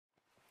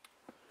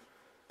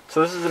So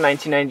this is a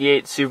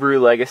 1998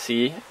 Subaru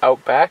Legacy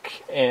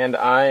Outback, and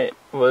I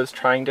was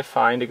trying to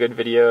find a good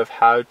video of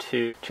how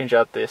to change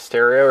out the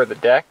stereo or the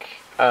deck.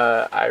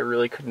 I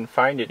really couldn't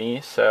find any,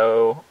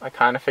 so I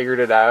kind of figured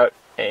it out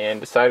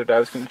and decided I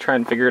was going to try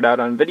and figure it out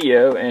on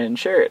video and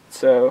share it.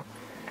 So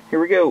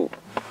here we go.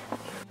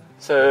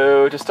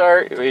 So to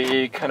start,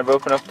 we kind of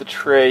open up the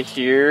tray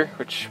here,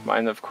 which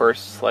mine of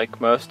course,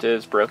 like most,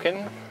 is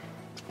broken.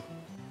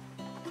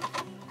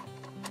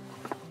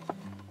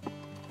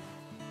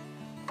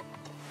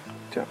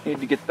 Don't need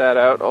to get that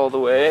out all the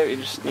way, we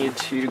just need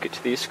to get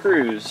to these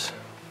screws.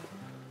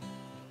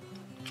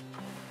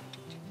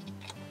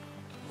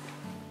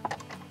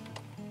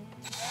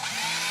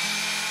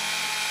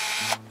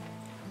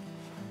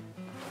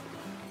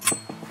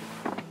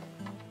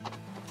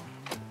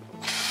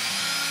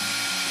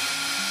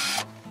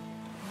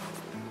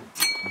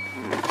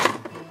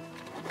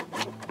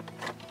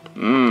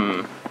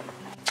 I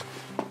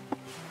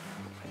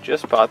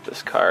just bought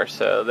this car,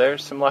 so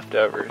there's some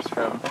leftovers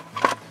from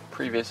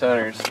previous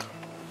owners. So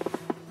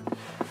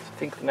I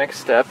think the next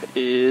step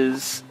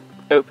is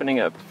opening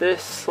up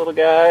this little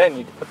guy. I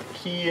need to put the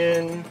key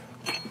in,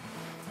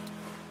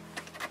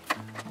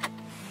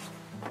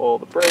 pull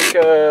the brake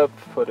up,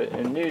 put it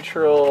in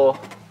neutral,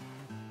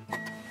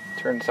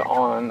 turn it to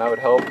on, that would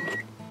help.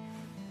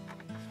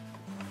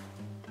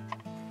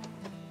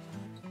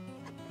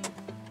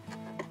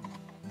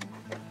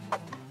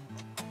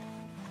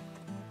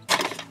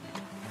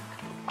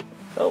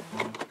 Oh,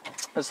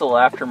 this little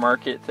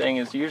aftermarket thing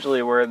is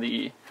usually where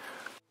the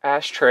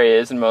ashtray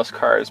is in most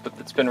cars, but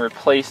it's been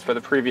replaced by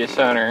the previous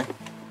owner.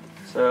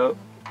 So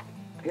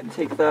I gotta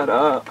take that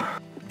up.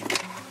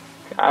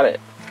 Got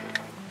it.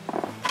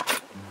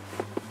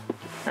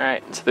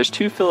 Alright, so there's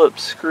two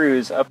Phillips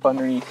screws up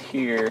underneath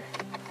here.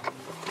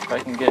 If I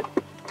can get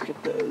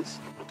those.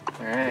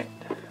 Alright.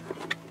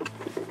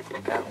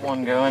 Got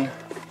one going.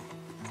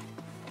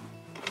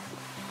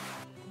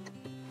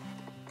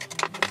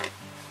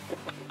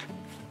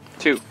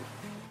 Two.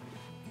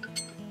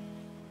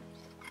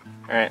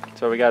 Alright,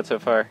 that's what we got so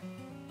far.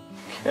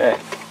 Okay.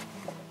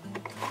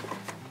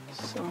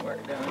 Somewhere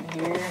down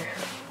here.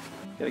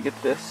 Gotta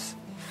get this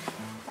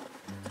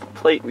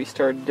plate we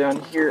started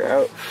down here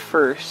out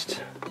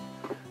first.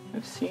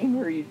 I've seen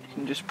where you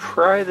can just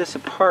pry this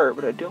apart,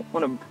 but I don't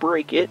want to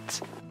break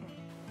it.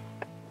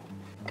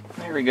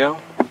 There we go.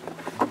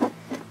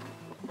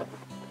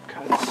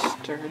 Got it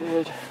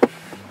started.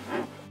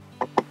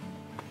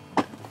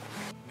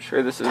 I'm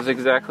sure this is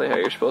exactly how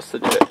you're supposed to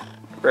do it.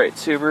 Right,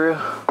 Subaru?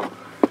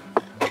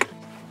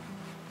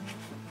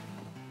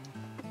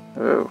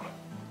 Oh.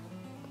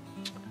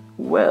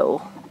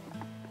 Well,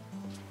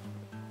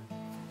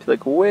 if you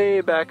look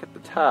way back at the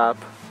top,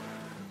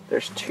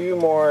 there's two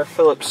more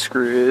Phillips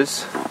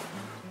screws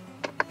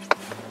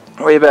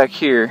way back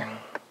here.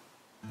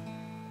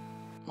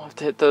 I'll have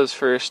to hit those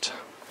first,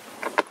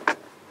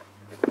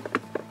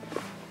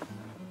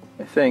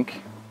 I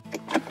think.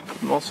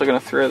 I'm also going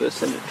to throw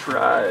this into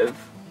drive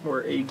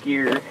or a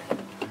gear.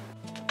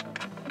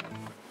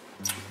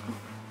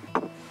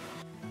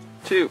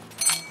 Two.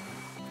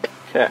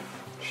 Okay,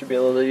 should be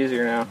a little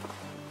easier now.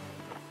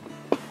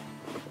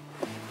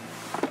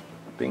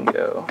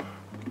 Bingo.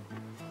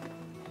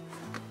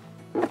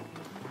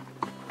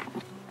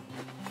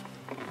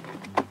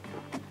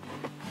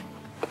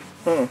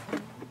 So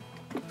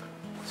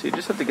you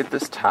just have to get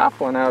this top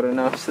one out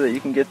enough so that you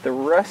can get the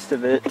rest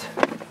of it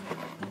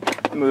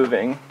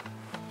moving.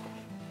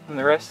 And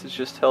the rest is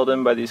just held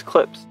in by these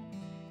clips.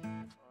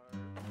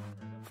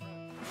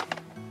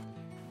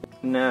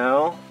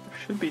 Now, there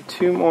should be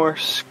two more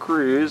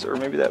screws, or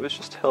maybe that was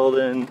just held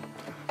in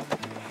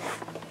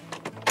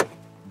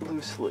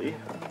loosely.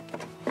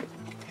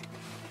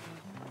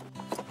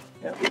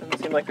 Yep, doesn't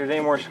seem like there's any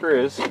more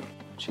screws.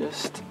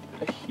 Just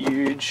a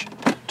huge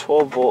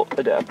 12-volt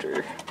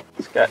adapter.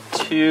 It's got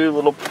two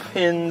little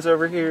pins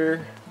over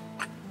here.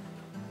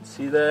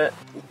 See that?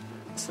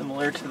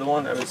 Similar to the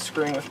one I was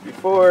screwing with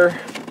before.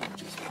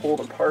 Just pulled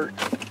apart.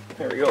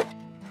 There we go.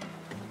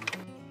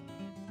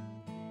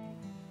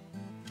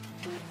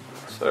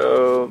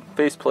 So,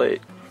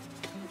 faceplate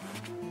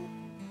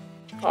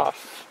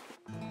off.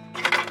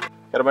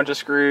 Got a bunch of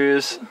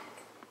screws.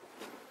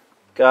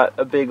 Got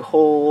a big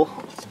hole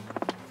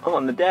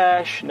on the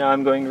dash. Now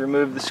I'm going to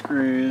remove the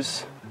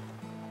screws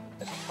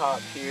at the top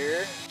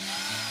here.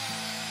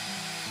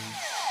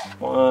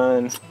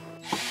 One,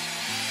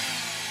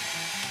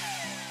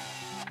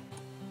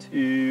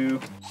 two,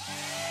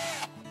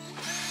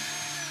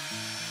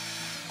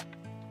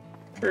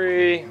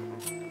 three.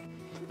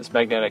 This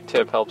magnetic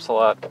tip helps a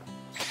lot.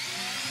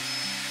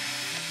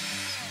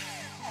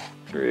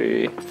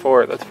 3,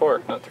 4. That's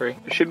 4, not 3.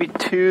 There should be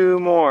two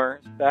more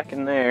back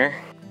in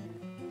there.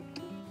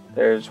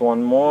 There's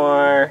one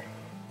more.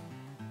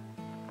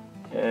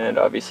 And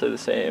obviously the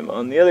same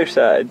on the other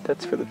side.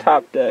 That's for the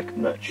top deck.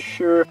 I'm not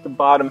sure if the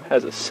bottom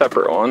has a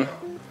separate one.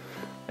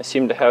 I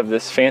seem to have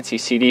this fancy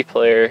CD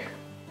player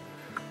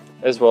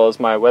as well as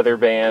my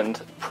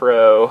Weatherband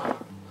Pro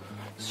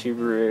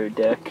Subaru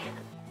deck.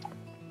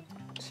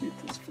 see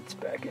if this fits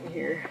back in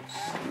here.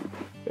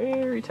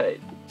 Very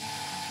tight.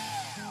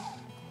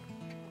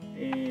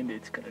 And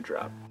it's gonna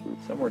drop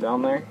somewhere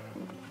down there.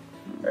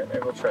 Alright,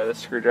 maybe we'll try this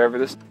screwdriver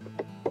this.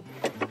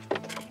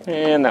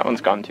 And that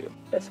one's gone too.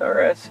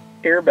 SRS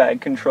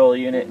airbag control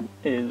unit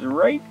is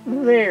right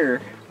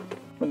there.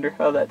 Wonder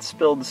how that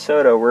spilled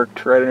soda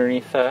worked right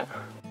underneath that.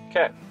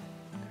 Okay,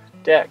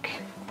 deck,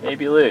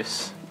 maybe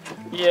loose.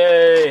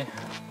 Yay!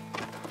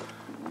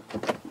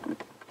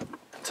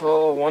 It's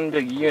all one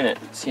big unit,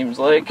 it seems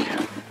like.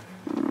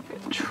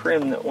 Got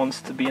trim that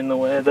wants to be in the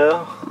way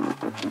though.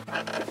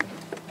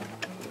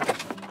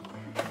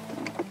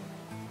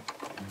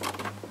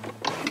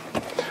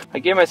 I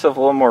gave myself a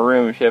little more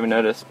room, if you haven't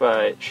noticed,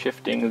 by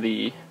shifting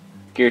the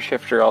gear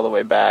shifter all the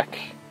way back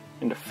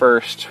into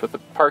first with the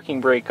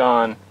parking brake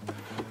on.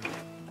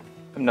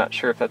 I'm not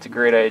sure if that's a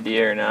great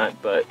idea or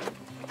not, but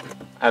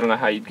I don't know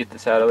how you'd get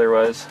this out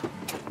otherwise.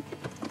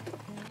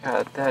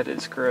 God, that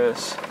is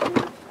gross.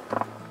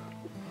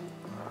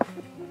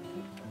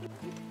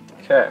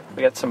 Okay,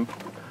 we got some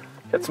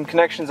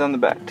connections on the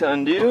back to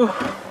undo.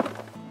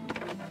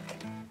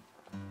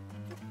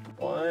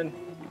 One.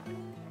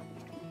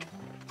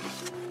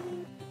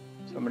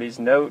 Somebody's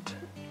note,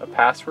 a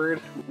password.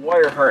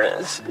 Wire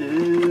harness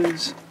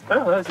is,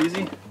 oh, that's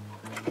easy.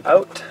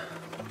 Out.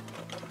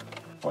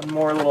 One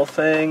more little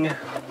thing.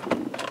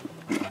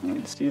 You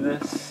can see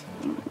this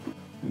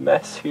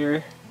mess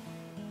here.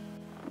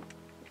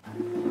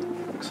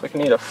 Looks like I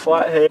need a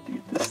flathead to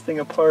get this thing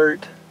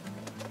apart.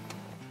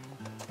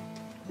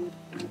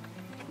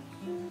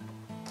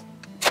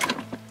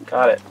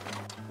 Got it.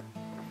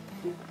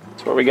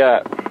 That's what we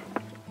got.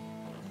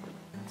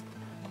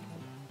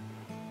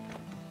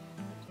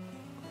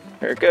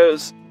 There it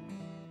goes.